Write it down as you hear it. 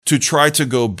to try to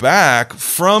go back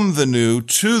from the new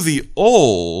to the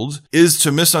old is to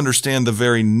misunderstand the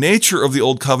very nature of the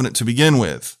old covenant to begin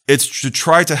with. It's to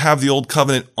try to have the old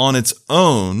covenant on its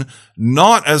own,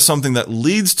 not as something that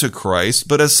leads to Christ,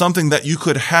 but as something that you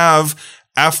could have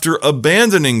after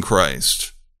abandoning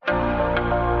Christ.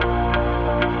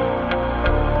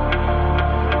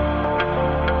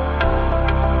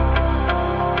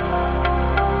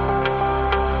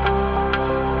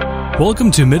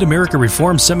 Welcome to Mid-America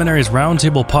Reformed Seminary's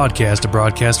Roundtable Podcast, a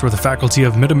broadcast where the faculty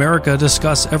of Mid-America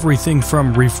discuss everything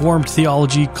from Reformed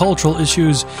theology, cultural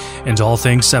issues, and all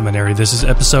things seminary. This is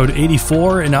episode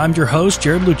 84, and I'm your host,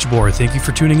 Jared Luchabor. Thank you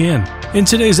for tuning in. In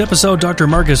today's episode, Dr.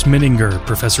 Marcus Mininger,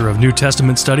 professor of New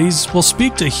Testament Studies, will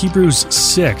speak to Hebrews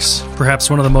 6,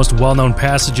 perhaps one of the most well-known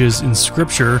passages in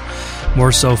Scripture,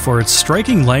 more so for its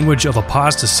striking language of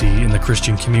apostasy in the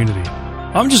Christian community.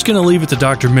 I'm just going to leave it to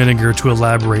Dr. Mininger to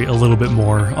elaborate a little bit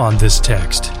more on this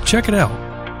text. Check it out.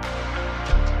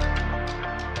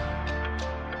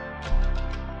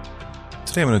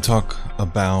 Today I'm going to talk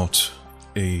about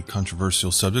a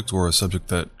controversial subject, or a subject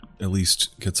that at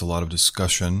least gets a lot of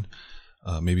discussion,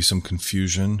 maybe some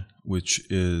confusion, which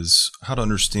is how to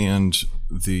understand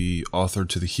the author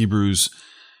to the Hebrews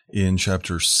in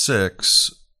chapter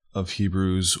 6 of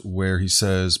Hebrews, where he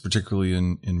says, particularly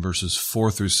in verses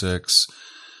 4 through 6,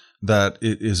 that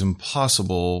it is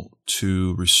impossible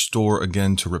to restore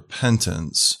again to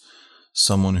repentance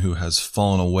someone who has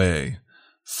fallen away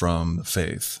from the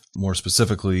faith. More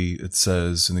specifically, it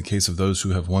says, in the case of those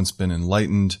who have once been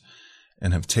enlightened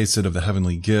and have tasted of the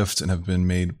heavenly gift and have been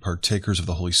made partakers of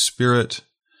the Holy Spirit,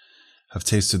 have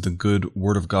tasted the good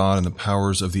word of God and the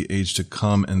powers of the age to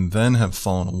come, and then have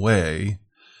fallen away,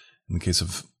 in the case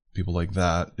of people like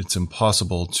that, it's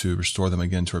impossible to restore them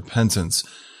again to repentance,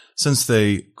 since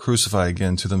they crucify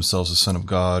again to themselves the Son of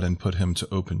God and put him to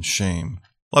open shame.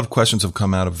 A lot of questions have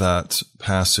come out of that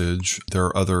passage. There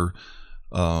are other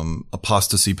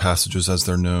apostasy passages, as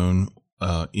they're known,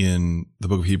 in the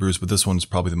book of Hebrews, but this one is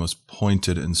probably the most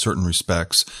pointed in certain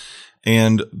respects.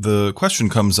 And the question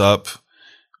comes up,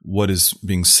 what is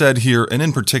being said here? And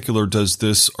in particular, does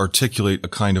this articulate a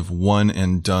kind of one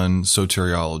and done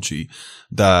soteriology,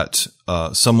 that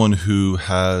someone who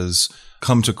has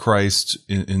come to Christ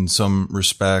in some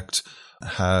respect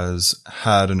has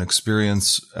had an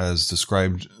experience, as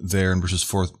described there in verses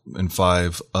 4 and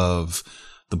 5, of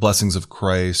the blessings of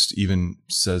Christ, even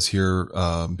says here,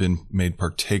 been made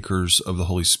partakers of the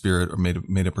Holy Spirit, or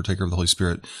made a partaker of the Holy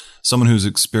Spirit. Someone who's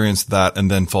experienced that and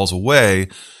then falls away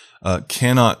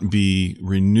cannot be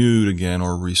renewed again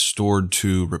or restored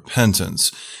to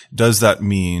repentance. Does that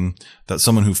mean that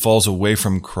someone who falls away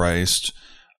from Christ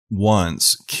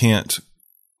once can't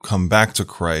come back to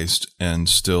Christ and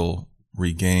still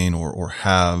regain or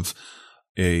have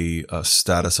a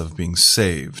status of being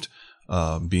saved,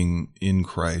 being in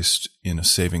Christ in a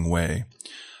saving way?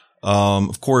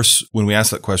 Of course, when we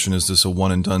ask that question, is this a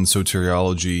one and done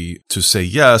soteriology? To say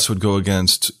yes would go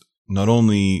against not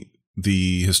only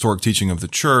the historic teaching of the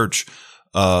church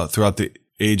throughout the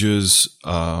ages,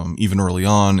 even early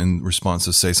on, in response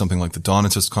to, say, something like the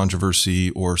Donatist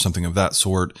controversy or something of that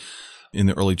sort in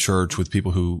the early church, with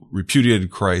people who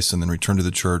repudiated Christ and then returned to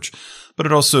the church. But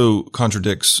it also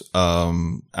contradicts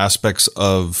aspects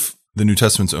of the New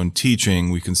Testament's own teaching.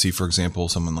 We can see, for example,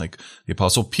 someone like the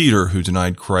Apostle Peter, who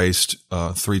denied Christ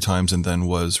 3 times and then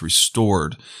was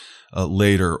restored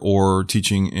later, or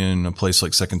teaching in a place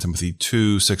like 2 Timothy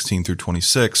 2, 16 through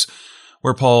 26,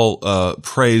 where Paul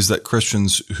prays that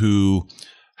Christians who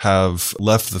have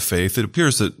left the faith, it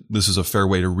appears that this is a fair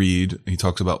way to read. He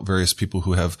talks about various people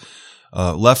who have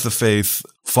left the faith,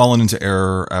 fallen into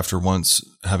error after once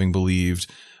having believed,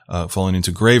 fallen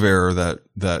into grave error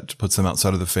that puts them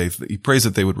outside of the faith. He prays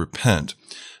that they would repent.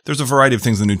 There's a variety of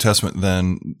things in the New Testament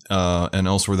then and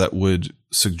elsewhere that would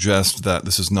suggest that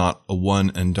this is not a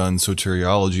one and done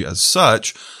soteriology as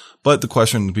such, but the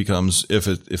question becomes, if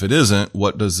it isn't,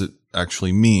 what does it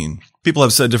actually mean? People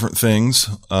have said different things.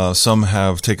 Some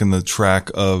have taken the track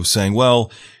of saying,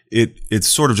 well, it's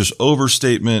sort of just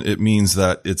overstatement. It means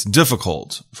that it's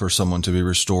difficult for someone to be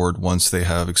restored once they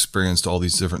have experienced all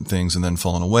these different things and then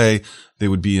fallen away. They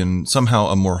would be in somehow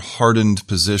a more hardened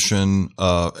position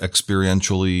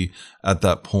experientially at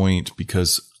that point,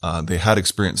 because they had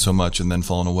experienced so much and then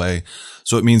fallen away.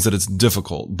 So it means that it's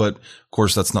difficult. But of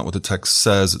course, that's not what the text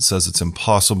says. It says it's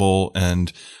impossible,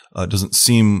 and it doesn't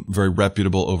seem very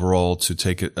reputable overall to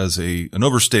take it as an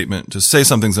overstatement. To say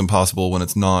something's impossible when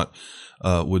it's not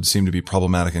would seem to be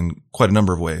problematic in quite a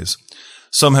number of ways.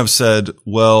 Some have said,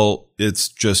 well, it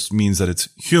just means that it's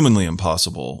humanly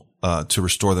impossible. to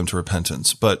restore them to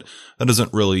repentance. But that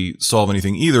doesn't really solve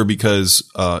anything either, because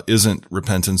isn't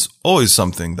repentance always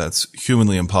something that's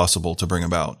humanly impossible to bring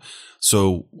about?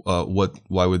 So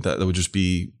why would that would just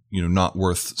be, not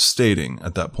worth stating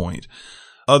at that point.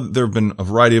 There have been a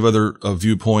variety of other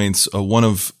viewpoints. One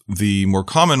of the more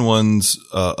common ones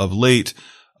of late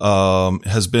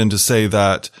has been to say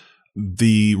that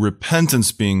the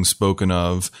repentance being spoken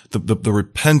of, the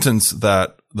repentance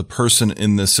that the person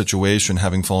in this situation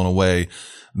having fallen away,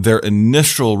 their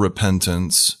initial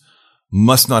repentance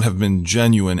must not have been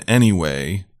genuine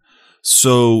anyway.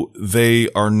 So they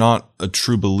are not a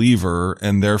true believer,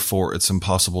 and therefore it's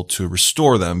impossible to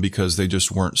restore them because they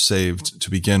just weren't saved to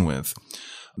begin with.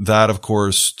 That, of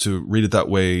course, to read it that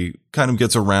way kind of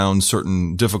gets around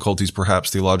certain difficulties, perhaps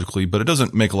theologically, but it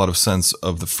doesn't make a lot of sense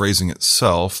of the phrasing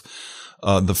itself.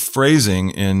 The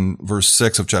phrasing in verse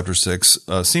 6 of chapter 6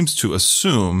 seems to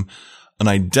assume an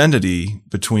identity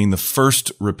between the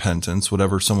first repentance,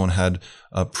 whatever someone had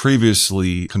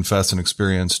previously confessed and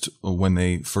experienced when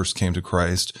they first came to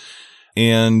Christ,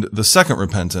 and the second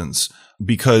repentance,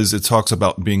 because it talks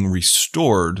about being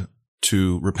restored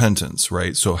to repentance,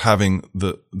 right? So having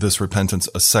this repentance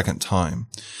a second time.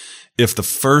 If the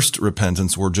first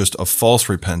repentance were just a false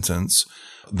repentance,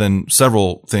 then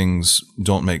several things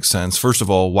don't make sense. First of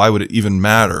all, why would it even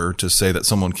matter to say that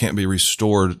someone can't be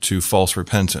restored to false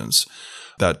repentance?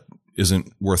 That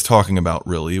isn't worth talking about,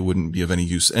 really. It wouldn't be of any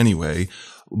use anyway.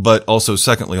 But also,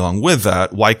 secondly, along with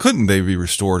that, why couldn't they be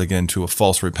restored again to a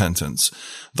false repentance?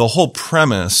 The whole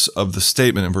premise of the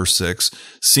statement in verse 6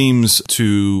 seems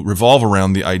to revolve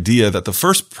around the idea that the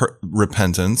first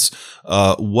repentance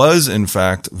was, in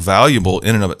fact, valuable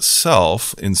in and of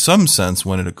itself, in some sense,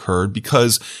 when it occurred,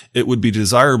 because it would be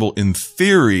desirable in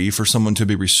theory for someone to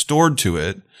be restored to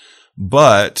it,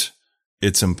 but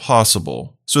it's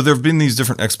impossible. So there have been these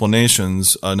different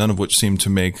explanations, none of which seem to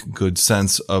make good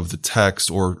sense of the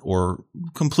text or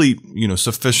complete,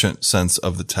 sufficient sense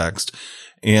of the text.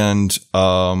 And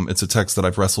it's a text that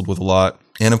I've wrestled with a lot,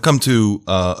 and I've come to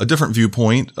a different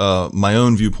viewpoint, my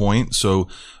own viewpoint. So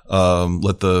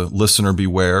let the listener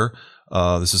beware.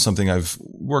 This is something I've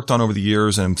worked on over the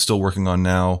years and I'm still working on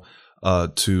now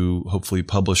to hopefully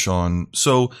publish on.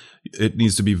 So it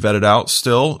needs to be vetted out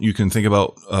still. You can think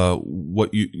about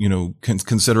what you can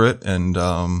consider it, and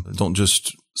don't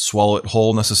just swallow it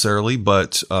whole necessarily.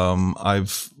 But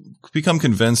I've become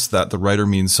convinced that the writer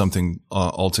means something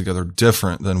altogether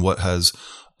different than what has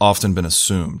often been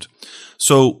assumed.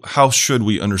 So how should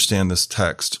we understand this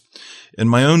text? In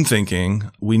my own thinking,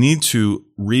 we need to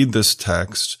read this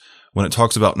text when it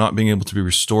talks about not being able to be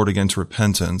restored again to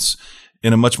repentance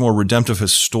in a much more redemptive,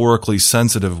 historically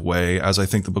sensitive way, as I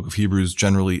think the book of Hebrews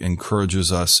generally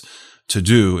encourages us to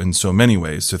do in so many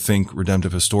ways, to think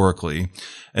redemptive historically.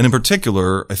 And in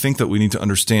particular, I think that we need to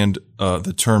understand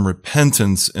the term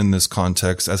repentance in this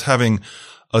context as having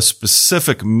a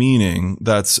specific meaning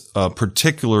that's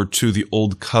particular to the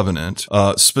Old Covenant,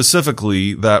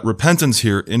 specifically that repentance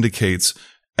here indicates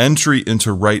entry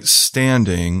into right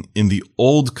standing in the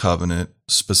Old Covenant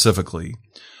specifically.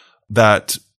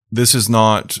 That this is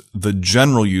not the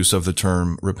general use of the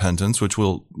term repentance, which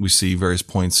we see various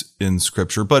points in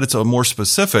Scripture, but it's a more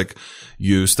specific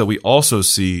use that we also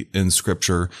see in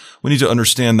Scripture. We need to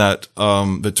understand that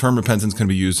the term repentance can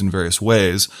be used in various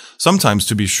ways. Sometimes,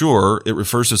 to be sure, it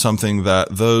refers to something that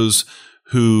those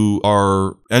who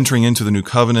are entering into the new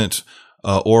covenant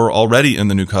or already in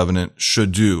the new covenant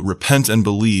should do. Repent and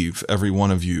believe, every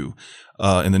one of you.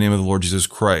 In the name of the Lord Jesus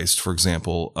Christ, for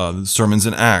example, the sermons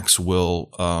in Acts will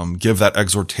give that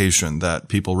exhortation that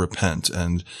people repent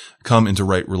and come into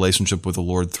right relationship with the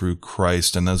Lord through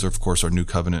Christ. And those are, of course, our New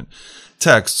Covenant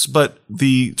texts. But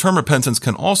the term repentance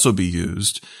can also be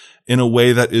used in a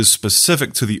way that is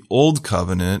specific to the Old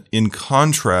Covenant in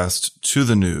contrast to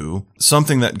the New,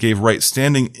 something that gave right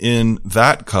standing in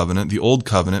that covenant, the Old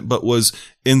Covenant, but was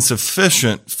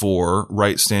insufficient for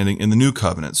right standing in the New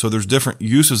Covenant. So there's different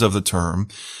uses of the term.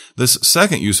 This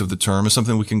second use of the term is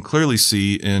something we can clearly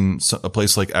see in a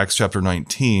place like Acts chapter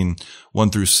 19,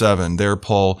 1-7. There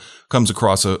Paul comes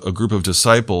across a group of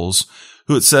disciples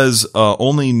who it says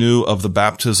only knew of the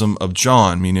baptism of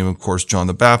John, meaning, of course, John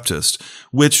the Baptist,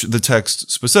 which the text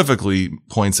specifically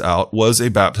points out was a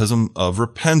baptism of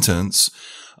repentance.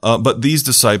 But these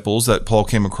disciples that Paul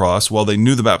came across, while they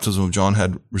knew the baptism of John,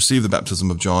 had received the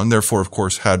baptism of John, therefore, of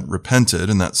course, had repented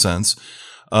in that sense,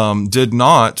 did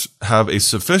not have a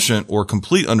sufficient or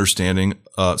complete understanding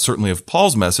certainly of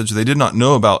Paul's message, they did not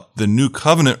know about the new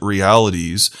covenant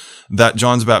realities that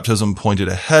John's baptism pointed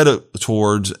ahead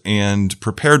towards and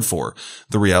prepared for.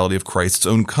 The reality of Christ's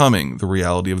own coming, the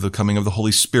reality of the coming of the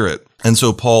Holy Spirit. And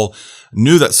so Paul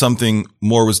knew that something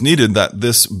more was needed, that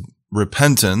this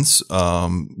repentance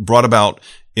brought about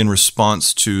in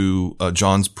response to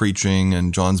John's preaching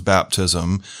and John's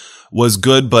baptism was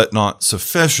good but not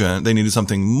sufficient. They needed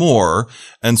something more.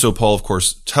 And so Paul, of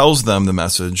course, tells them the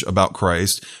message about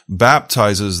Christ,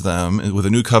 baptizes them with a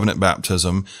new covenant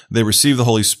baptism. They receive the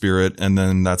Holy Spirit, and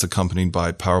then that's accompanied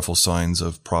by powerful signs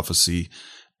of prophecy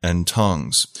and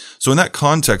tongues. So in that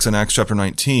context, in Acts chapter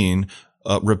 19,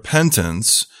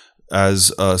 repentance,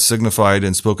 as signified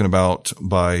and spoken about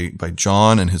by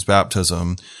John and his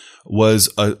baptism, was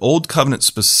an old covenant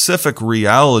specific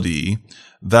reality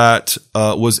that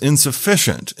was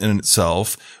insufficient in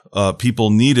itself.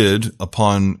 People needed,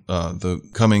 upon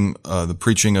the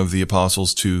preaching of the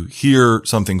apostles, to hear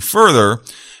something further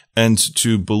and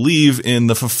to believe in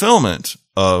the fulfillment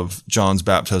of John's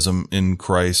baptism in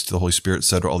Christ, the Holy Spirit,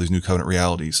 etc., all these new covenant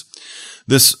realities.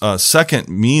 This second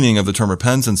meaning of the term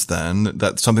repentance, then,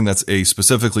 that's something that's a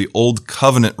specifically old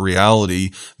covenant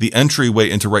reality, the entryway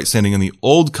into right standing in the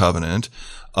old covenant,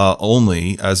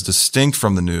 only as distinct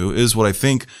from the new, is what I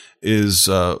think is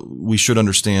we should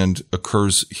understand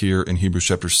occurs here in Hebrews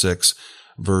chapter 6,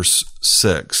 verse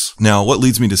 6. Now, what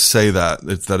leads me to say that?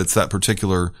 It's that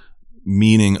particular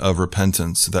meaning of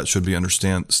repentance that should be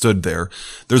understood there.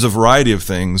 There's a variety of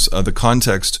things. The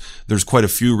context, there's quite a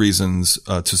few reasons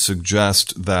to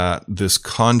suggest that this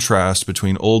contrast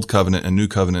between Old Covenant and New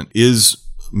Covenant is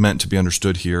meant to be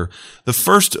understood here. The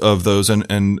first of those,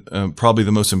 and probably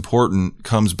the most important,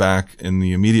 comes back in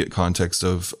the immediate context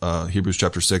of Hebrews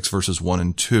chapter 6, verses 1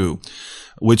 and 2,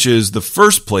 which is the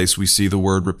first place we see the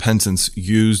word repentance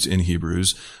used in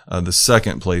Hebrews, the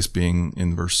second place being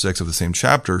in verse 6 of the same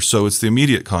chapter. So it's the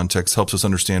immediate context helps us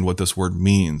understand what this word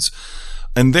means.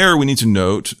 And there we need to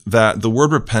note that the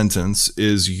word repentance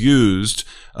is used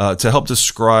to help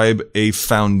describe a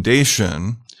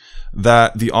foundation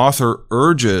that the author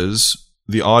urges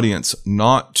the audience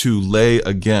not to lay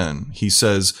again. He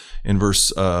says in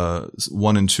verse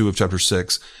 1 and 2 of chapter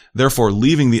 6, "Therefore,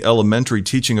 leaving the elementary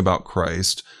teaching about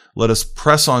Christ, let us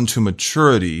press on to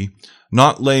maturity,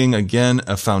 not laying again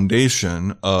a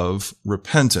foundation of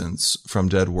repentance from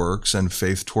dead works and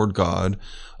faith toward God,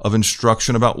 of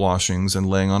instruction about washings and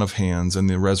laying on of hands and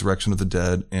the resurrection of the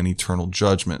dead and eternal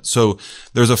judgment." So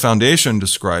there's a foundation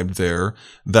described there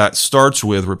that starts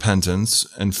with repentance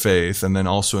and faith, and then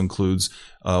also includes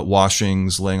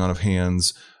washings, laying on of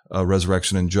hands,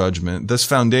 resurrection and judgment. This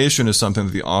foundation is something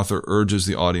that the author urges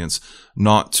the audience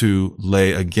not to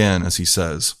lay again, as he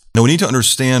says. Now we need to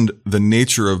understand the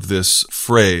nature of this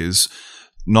phrase,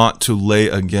 not to lay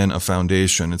again a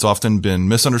foundation. It's often been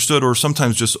misunderstood or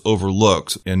sometimes just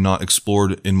overlooked and not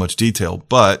explored in much detail.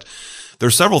 But there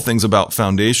are several things about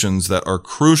foundations that are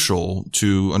crucial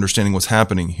to understanding what's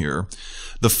happening here.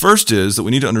 The first is that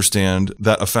we need to understand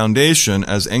that a foundation,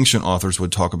 as ancient authors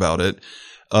would talk about it,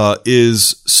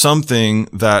 is something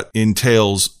that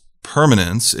entails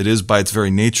permanence. It is by its very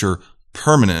nature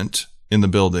permanent in the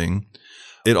building.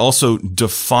 It also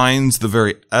defines the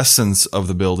very essence of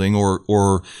the building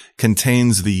or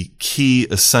contains the key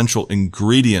essential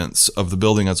ingredients of the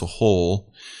building as a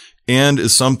whole, and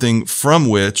is something from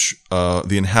which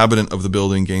the inhabitant of the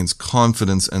building gains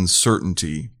confidence and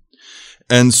certainty.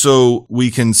 And so we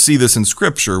can see this in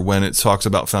Scripture when it talks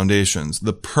about foundations.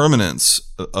 The permanence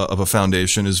of a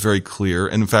foundation is very clear.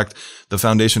 And in fact, the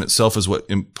foundation itself is what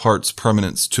imparts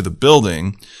permanence to the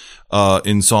building.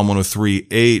 In Psalm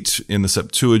 103:8 in the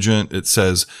Septuagint, it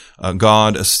says,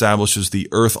 God establishes the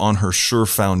earth on her sure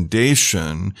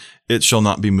foundation. It shall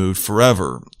not be moved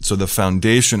forever. So the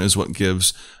foundation is what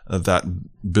gives that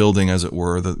building, as it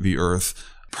were, the earth,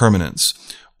 permanence.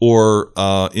 Or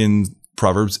in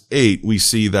Proverbs 8, we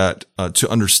see that to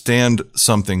understand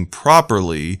something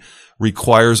properly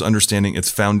requires understanding its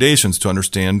foundations. To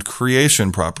understand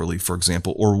creation properly, for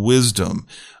example, or wisdom,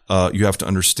 you have to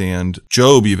understand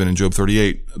Job. Even in Job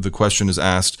 38, the question is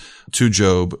asked to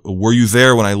Job, were you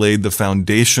there when I laid the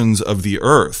foundations of the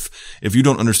earth? If you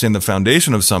don't understand the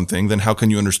foundation of something, then how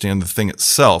can you understand the thing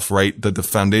itself, right? That the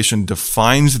foundation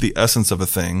defines the essence of a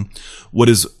thing. What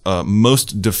is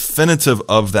most definitive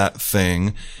of that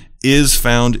thing is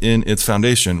found in its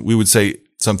foundation. We would say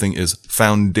something is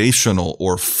foundational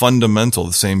or fundamental,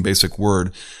 the same basic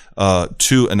word,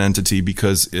 to an entity,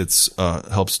 because it's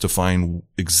helps define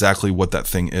exactly what that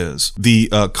thing is. The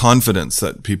confidence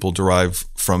that people derive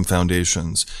from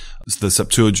foundations, The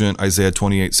Septuagint, Isaiah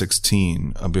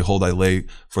 28:16. Behold, I lay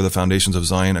for the foundations of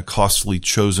Zion a costly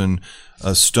chosen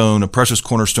stone, a precious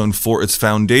cornerstone for its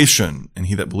foundation, and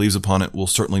he that believes upon it will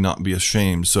certainly not be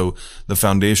ashamed. So the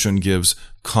foundation gives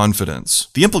confidence.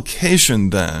 The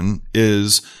implication then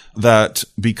is that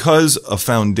because a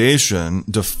foundation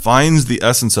defines the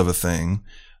essence of a thing,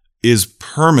 is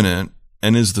permanent,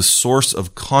 and is the source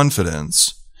of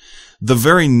confidence, the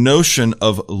very notion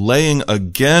of laying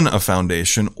again a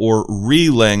foundation or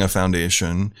relaying a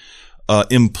foundation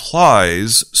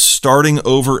implies starting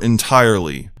over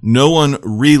entirely. No one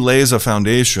relays a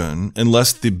foundation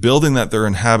unless the building that they're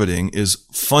inhabiting is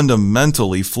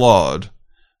fundamentally flawed,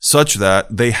 such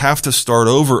that they have to start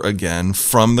over again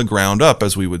from the ground up,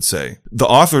 as we would say. The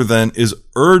author then is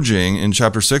urging in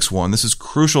chapter 6:1, this is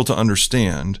crucial to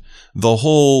understand, the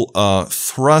whole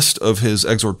thrust of his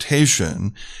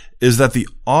exhortation is that the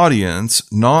audience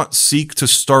not seek to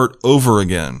start over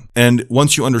again. And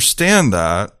once you understand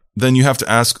that, then you have to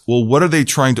ask, well, what are they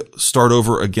trying to start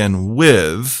over again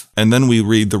with? And then we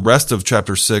read the rest of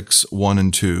chapter 6:1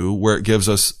 and 2, where it gives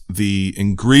us the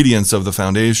ingredients of the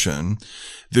foundation.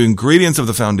 The ingredients of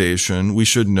the foundation, we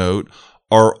should note,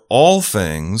 are all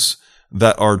things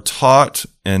that are taught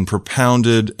and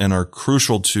propounded and are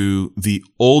crucial to the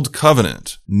Old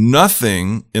Covenant.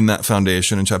 Nothing in that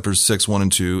foundation in chapters 6:1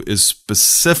 and 2 is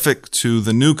specific to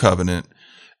the New Covenant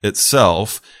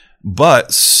itself,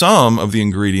 but some of the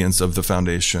ingredients of the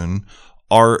foundation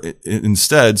are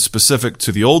instead specific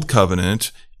to the Old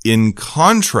Covenant, in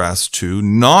contrast to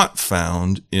not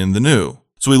found in the New.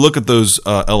 So we look at those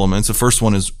elements. The first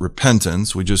one is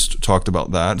repentance. We just talked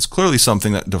about that. It's clearly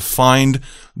something that defined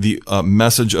the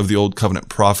message of the Old Covenant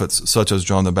prophets, such as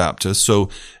John the Baptist. So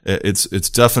it's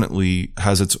definitely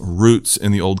has its roots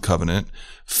in the Old Covenant.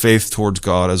 Faith towards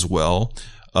God as well.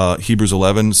 Hebrews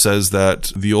 11 says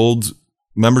that the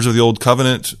members of the Old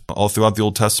Covenant, all throughout the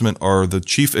Old Testament, are the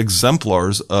chief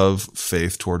exemplars of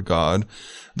faith toward God.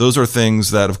 Those are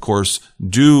things that, of course,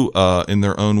 do in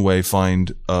their own way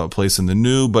find a place in the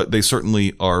New, but they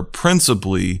certainly are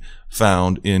principally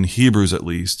found in Hebrews, at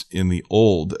least, in the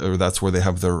Old, or that's where they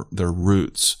have their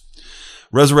roots.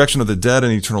 Resurrection of the dead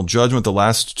and eternal judgment, the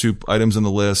last two items in the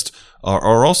list,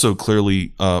 are also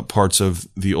clearly parts of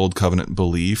the Old Covenant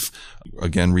belief.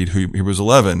 Again, read Hebrews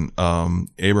 11.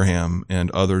 Abraham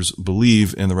and others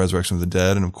believe in the resurrection of the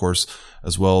dead, and of course,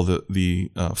 as well, the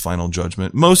final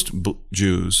judgment. Most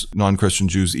Jews, non-Christian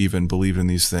Jews even, believe in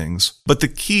these things. But the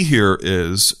key here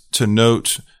is to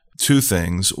note two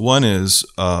things. One is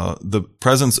the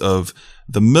presence of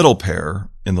the middle pair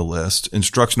in the list,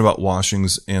 instruction about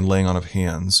washings and laying on of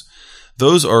hands.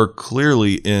 Those are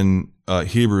clearly in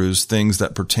Hebrews things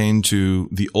that pertain to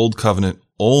the Old Covenant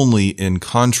only in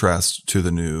contrast to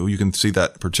the New. You can see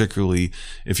that particularly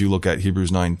if you look at Hebrews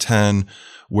 9:10,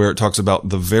 where it talks about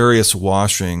the various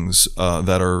washings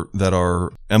that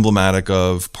are emblematic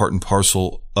of, part and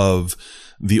parcel of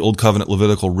the Old Covenant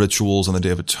Levitical rituals on the Day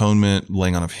of Atonement.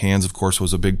 Laying on of hands, of course,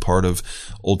 was a big part of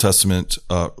Old Testament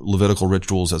Levitical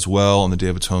rituals as well on the Day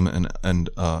of Atonement and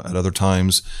at other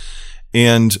times.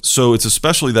 And so it's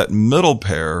especially that middle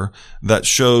pair that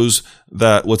shows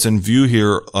that what's in view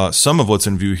here, some of what's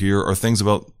in view here are things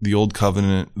about the Old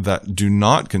Covenant that do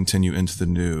not continue into the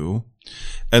New.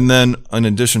 And then in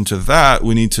addition to that,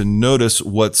 we need to notice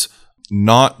what's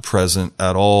not present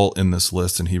at all in this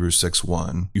list in Hebrews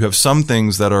 6:1. You have some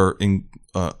things that are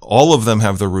all of them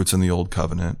have their roots in the Old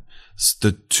Covenant.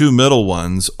 The two middle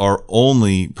ones are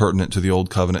only pertinent to the Old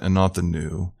Covenant and not the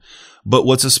New. But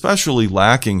what's especially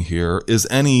lacking here is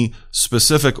any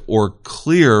specific or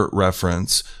clear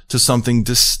reference to something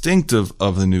distinctive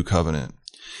of the New Covenant.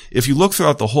 If you look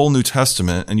throughout the whole New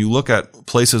Testament and you look at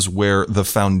places where the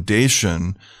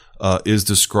foundation is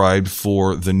described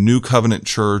for the New Covenant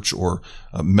church or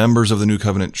members of the New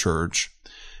Covenant church,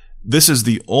 this is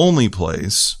the only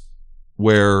place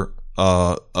where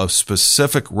a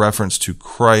specific reference to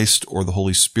Christ or the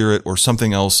Holy Spirit or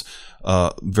something else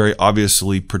very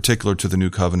obviously particular to the New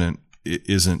Covenant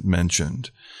isn't mentioned.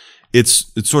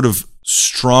 It's sort of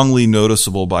strongly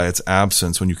noticeable by its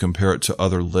absence when you compare it to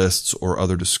other lists or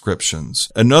other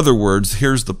descriptions. In other words,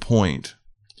 here's the point.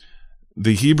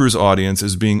 The Hebrews audience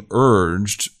is being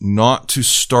urged not to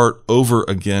start over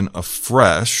again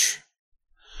afresh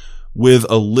with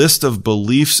a list of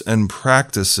beliefs and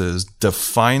practices,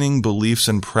 defining beliefs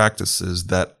and practices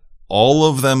that all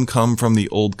of them come from the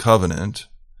Old Covenant.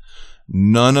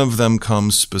 None of them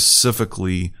come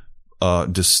specifically,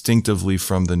 distinctively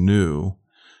from the New.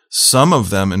 Some of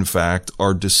them, in fact,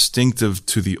 are distinctive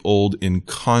to the Old in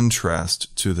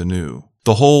contrast to the New.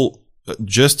 The whole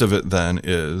gist of it then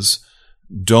is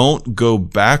don't go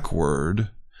backward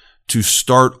to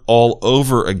start all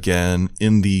over again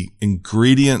in the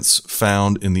ingredients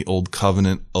found in the Old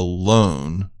Covenant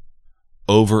alone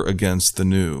over against the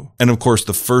new. And of course,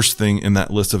 the first thing in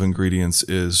that list of ingredients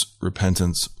is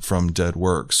repentance from dead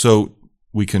works. So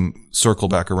we can circle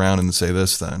back around and say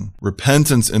this then.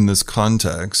 Repentance in this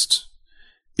context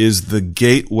is the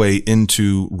gateway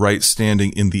into right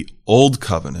standing in the Old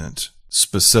Covenant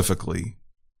specifically.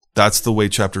 That's the way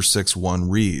chapter 6:1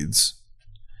 reads.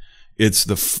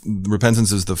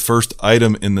 Repentance is the first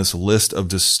item in this list of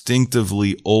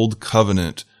distinctively Old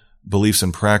Covenant beliefs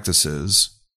and practices.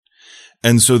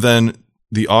 And so then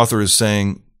the author is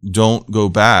saying, don't go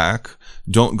back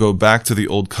to the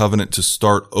Old Covenant to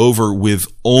start over with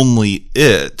only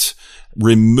it,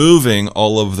 removing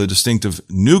all of the distinctive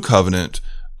New Covenant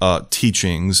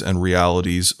teachings and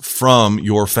realities from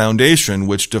your foundation,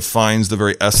 which defines the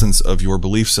very essence of your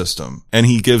belief system. And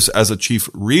he gives as a chief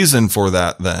reason for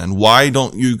that then,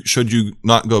 should you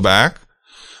not go back?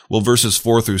 Well, verses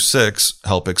 4-6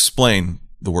 help explain.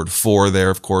 The word "for" there,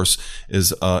 of course,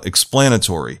 is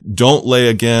explanatory. Don't lay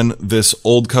again this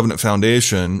Old Covenant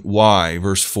foundation. Why?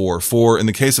 Verse 4. For in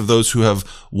the case of those who have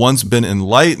once been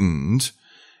enlightened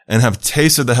and have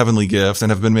tasted the heavenly gift and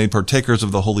have been made partakers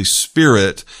of the Holy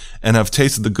Spirit and have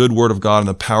tasted the good word of God and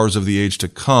the powers of the age to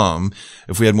come.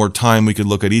 If we had more time, we could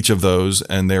look at each of those,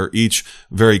 and they're each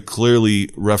very clearly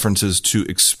references to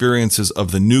experiences of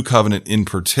the New Covenant in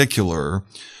particular.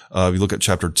 If you look at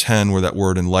chapter 10, where that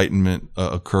word enlightenment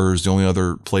occurs, the only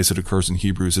other place it occurs in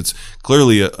Hebrews, it's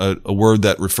clearly a word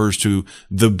that refers to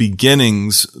the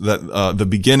beginnings, the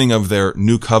beginning of their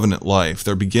New Covenant life,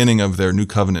 their beginning of their New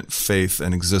Covenant faith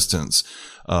and existence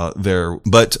there.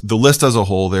 But the list as a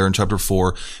whole there in chapter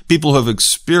 4, people who have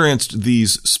experienced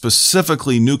these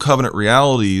specifically New Covenant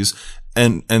realities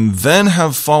and then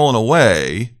have fallen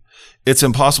away. It's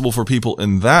impossible for people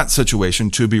in that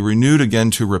situation to be renewed again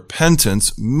to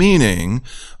repentance, meaning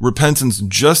repentance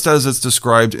just as it's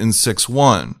described in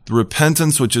 6:1. The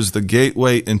repentance which is the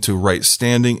gateway into right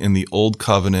standing in the Old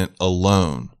Covenant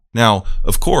alone. Now,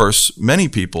 of course, many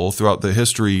people throughout the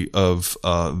history of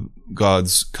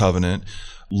God's covenant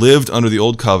lived under the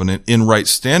Old Covenant in right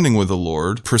standing with the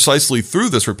Lord precisely through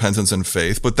this repentance and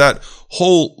faith, but that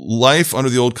whole life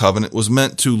under the Old Covenant was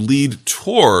meant to lead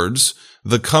towards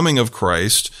the coming of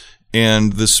Christ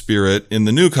and the Spirit in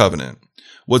the New Covenant.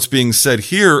 What's being said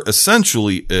here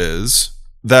essentially is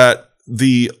that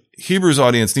the Hebrews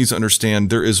audience needs to understand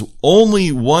there is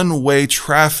only one-way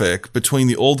traffic between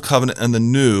the Old Covenant and the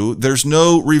New. There's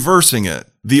no reversing it.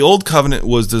 The Old Covenant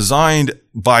was designed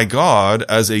by God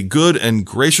as a good and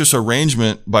gracious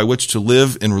arrangement by which to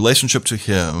live in relationship to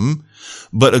Him,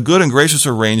 but a good and gracious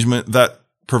arrangement that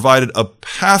provided a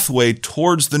pathway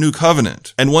towards the New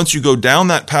Covenant. And once you go down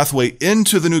that pathway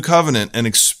into the New Covenant and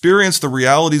experience the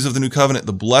realities of the New Covenant,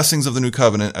 the blessings of the New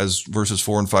Covenant, as verses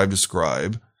 4 and 5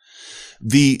 describe,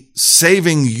 the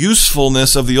saving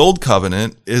usefulness of the Old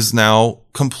Covenant is now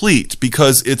complete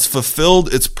because it's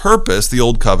fulfilled its purpose. The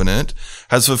Old Covenant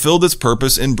has fulfilled its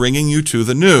purpose in bringing you to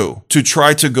the New. To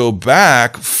try to go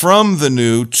back from the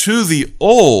New to the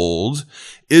Old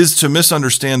is to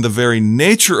misunderstand the very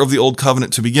nature of the Old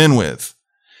Covenant to begin with.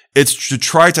 It's to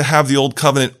try to have the Old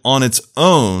Covenant on its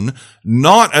own,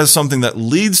 not as something that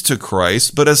leads to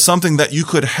Christ, but as something that you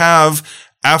could have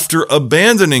after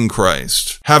abandoning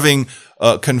Christ, having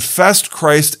confessed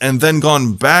Christ and then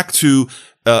gone back to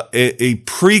a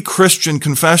pre-Christian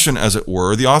confession, as it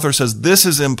were. The author says this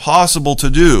is impossible to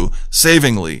do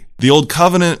savingly. The Old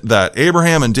Covenant that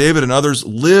Abraham and David and others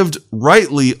lived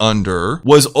rightly under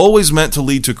was always meant to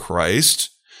lead to Christ.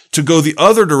 To go the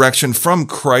other direction from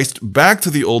Christ back to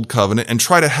the Old Covenant and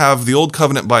try to have the Old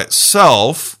Covenant by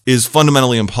itself is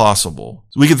fundamentally impossible.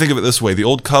 We can think of it this way. The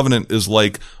Old Covenant is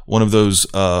like one of those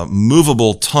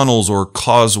movable tunnels or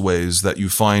causeways that you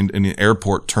find in an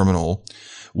airport terminal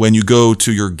when you go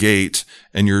to your gate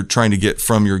and you're trying to get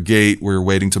from your gate where you're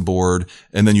waiting to board,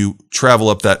 and then you travel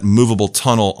up that movable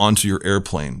tunnel onto your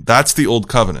airplane. That's the Old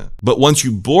Covenant. But once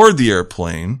you board the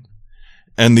airplane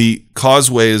and the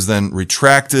causeway is then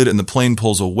retracted and the plane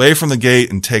pulls away from the gate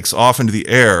and takes off into the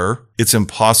air, it's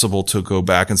impossible to go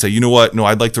back and say, you know what? No,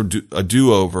 I'd like to do a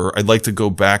do-over. I'd like to go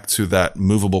back to that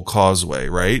movable causeway,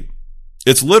 right?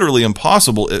 It's literally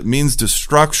impossible. It means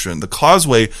destruction. The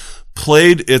causeway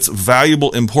played its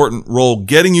valuable, important role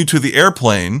getting you to the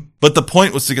airplane, but the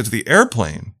point was to get to the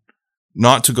airplane,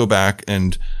 not to go back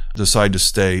and decide to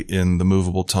stay in the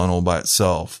movable tunnel by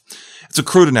itself. It's a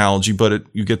crude analogy, but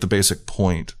you get the basic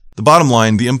point. The bottom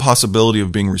line, the impossibility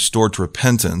of being restored to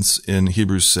repentance in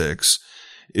Hebrews 6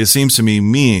 it seems to me,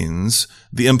 means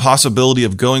the impossibility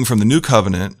of going from the new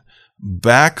covenant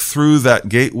back through that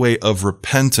gateway of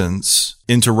repentance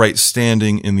into right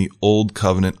standing in the old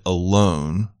covenant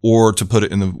alone, or to put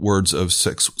it in the words of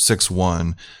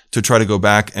 6:1, to try to go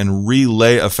back and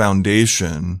relay a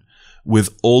foundation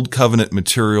with old covenant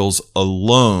materials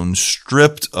alone,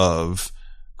 stripped of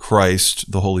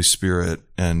Christ, the Holy Spirit,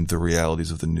 and the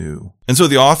realities of the new. And so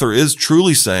the author is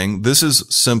truly saying this is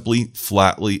simply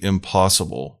flatly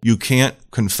impossible. You can't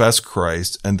confess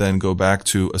Christ and then go back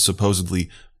to a supposedly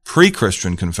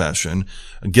pre-Christian confession,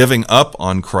 giving up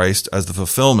on Christ as the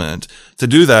fulfillment. To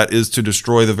do that is to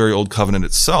destroy the very old covenant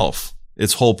itself,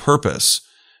 its whole purpose,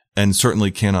 and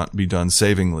certainly cannot be done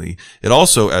savingly. It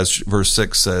also, as verse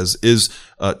 6 says, is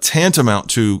tantamount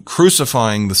to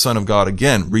crucifying the Son of God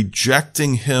again,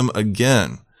 rejecting him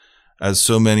again, as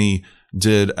so many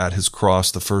did at his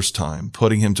cross the first time,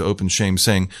 putting him to open shame,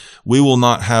 saying, we will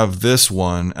not have this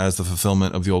one as the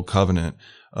fulfillment of the old covenant.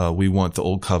 We want the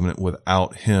old covenant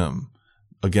without him.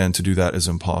 Again, to do that is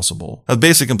impossible. A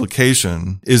basic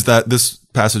implication is that this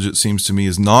passage, it seems to me,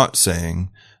 is not saying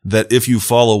that if you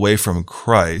fall away from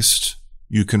Christ,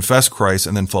 you confess Christ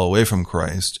and then fall away from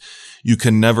Christ, you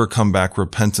can never come back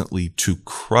repentantly to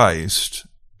Christ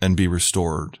and be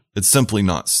restored. It's simply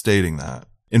not stating that.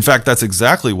 In fact, that's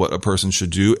exactly what a person should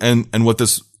do. And what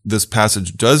this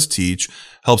passage does teach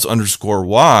helps underscore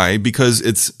why, because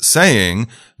it's saying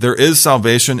there is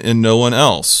salvation in no one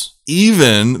else.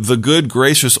 Even the good,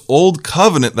 gracious old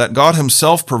covenant that God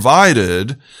himself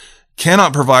provided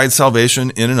cannot provide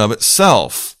salvation in and of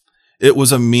itself. It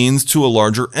was a means to a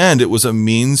larger end. It was a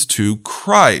means to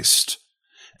Christ.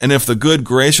 And if the good,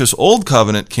 gracious old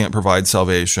covenant can't provide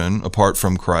salvation apart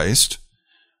from Christ,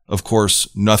 of course,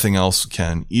 nothing else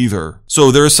can either.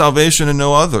 So there is salvation in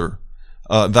no other.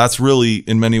 That's really,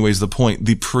 in many ways, the point.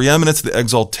 The preeminence, the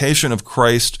exaltation of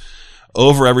Christ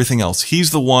over everything else.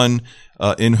 He's the one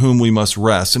in whom we must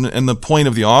rest. And the point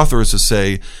of the author is to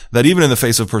say that even in the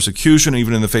face of persecution,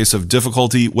 even in the face of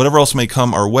difficulty, whatever else may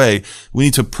come our way, we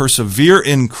need to persevere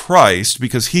in Christ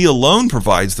because he alone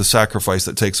provides the sacrifice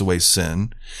that takes away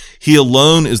sin. He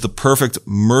alone is the perfect,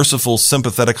 merciful,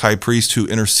 sympathetic high priest who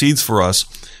intercedes for us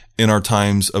in our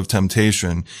times of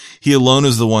temptation. He alone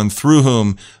is the one through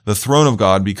whom the throne of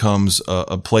God becomes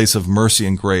a place of mercy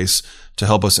and grace to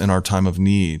help us in our time of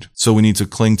need. So we need to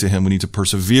cling to him. We need to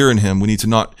persevere in him. We need to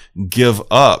not give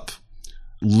up,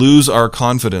 lose our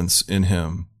confidence in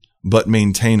him, but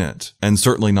maintain it, and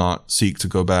certainly not seek to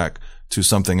go back to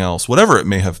something else, whatever it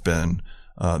may have been,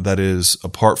 that is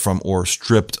apart from or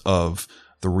stripped of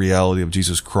the reality of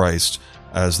Jesus Christ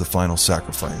as the final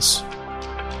sacrifice.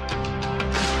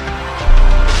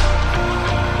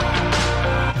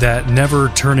 That never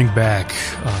turning back,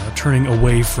 turning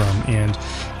away from, and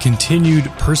continued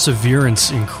perseverance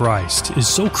in Christ is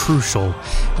so crucial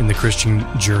in the Christian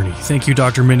journey. Thank you,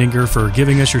 Dr. Menninger, for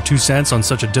giving us your 2 cents on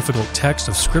such a difficult text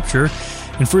of Scripture,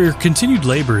 and for your continued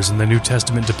labors in the New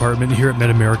Testament department here at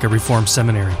Mid-America Reformed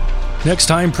Seminary. Next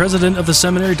time, President of the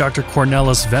Seminary, Dr.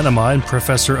 Cornelis Venema, and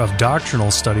Professor of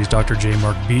Doctrinal Studies, Dr. J.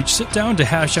 Mark Beach, sit down to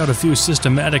hash out a few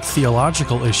systematic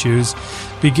theological issues,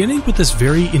 beginning with this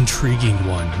very intriguing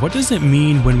one. What does it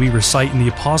mean when we recite in the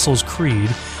Apostles'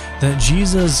 Creed that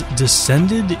Jesus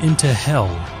descended into hell?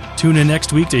 Tune in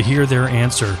next week to hear their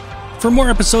answer. For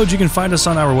more episodes, you can find us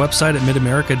on our website at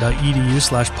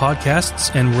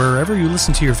midamerica.edu/podcasts and wherever you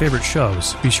listen to your favorite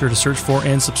shows. Be sure to search for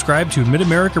and subscribe to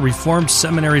Mid-America Reformed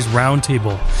Seminary's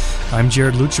Roundtable. I'm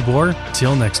Jared Luchabor.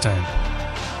 Till next time.